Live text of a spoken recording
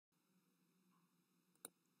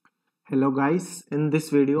Hello guys, in this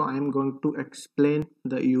video I am going to explain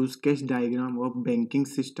the use case diagram of banking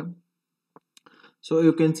system. So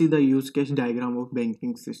you can see the use case diagram of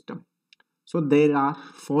banking system. So there are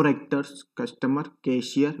four actors: customer,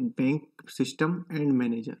 cashier, bank system and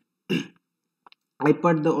manager. I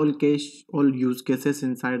put the all use cases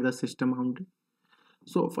inside the system only.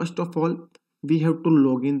 So first of all, we have to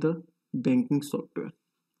log in the banking software.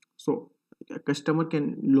 So a customer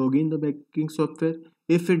can log in the banking software.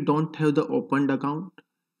 If he don't have the opened account,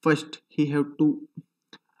 first he have to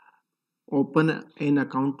open an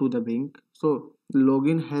account to the bank. So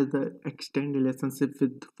login has the extend relationship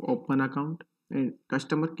with open account, and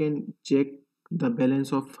customer can check the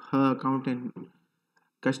balance of her account, and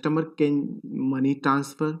customer can money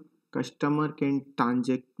transfer, customer can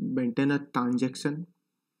transact maintain a transaction.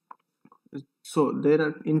 So there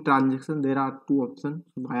are in transaction there are two options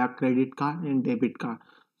via credit card and debit card.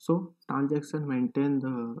 So transaction maintain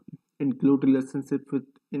the include relationship with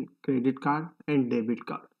in credit card and debit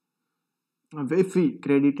card. If we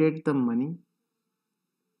credited the money,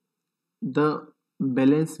 the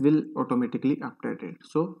balance will automatically updated.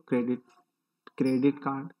 So credit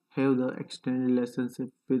card have the extended relationship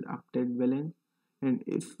with update balance, and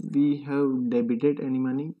if we have debited any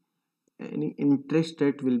money, any interest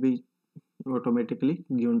rate will be automatically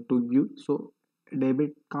given to you. So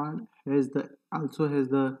debit card has the also has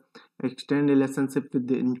the extended relationship with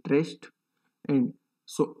the interest, and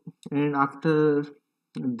so and after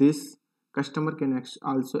this customer can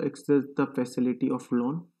also access the facility of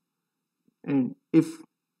loan, and if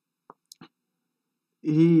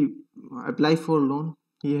he apply for loan,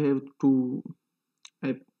 he have to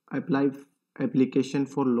apply application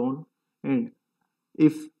for loan, and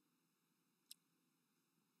if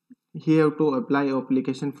he have to apply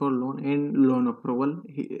application for loan and loan approval,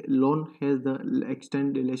 loan has the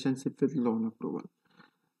extend relationship with loan approval.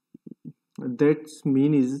 That's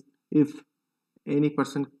mean is if any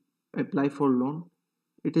person apply for loan,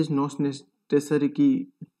 it is not necessary ki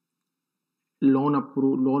loan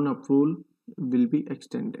approval will be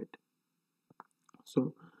extended.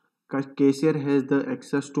 So cashier has the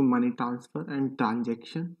access to money transfer and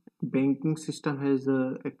transaction. Banking system has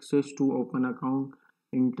the access to open account,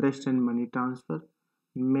 interest and money transfer.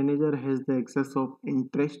 Manager has the access of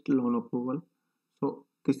interest loan approval. So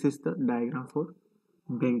this is the diagram for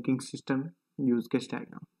banking system use case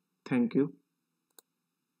diagram. Thank you.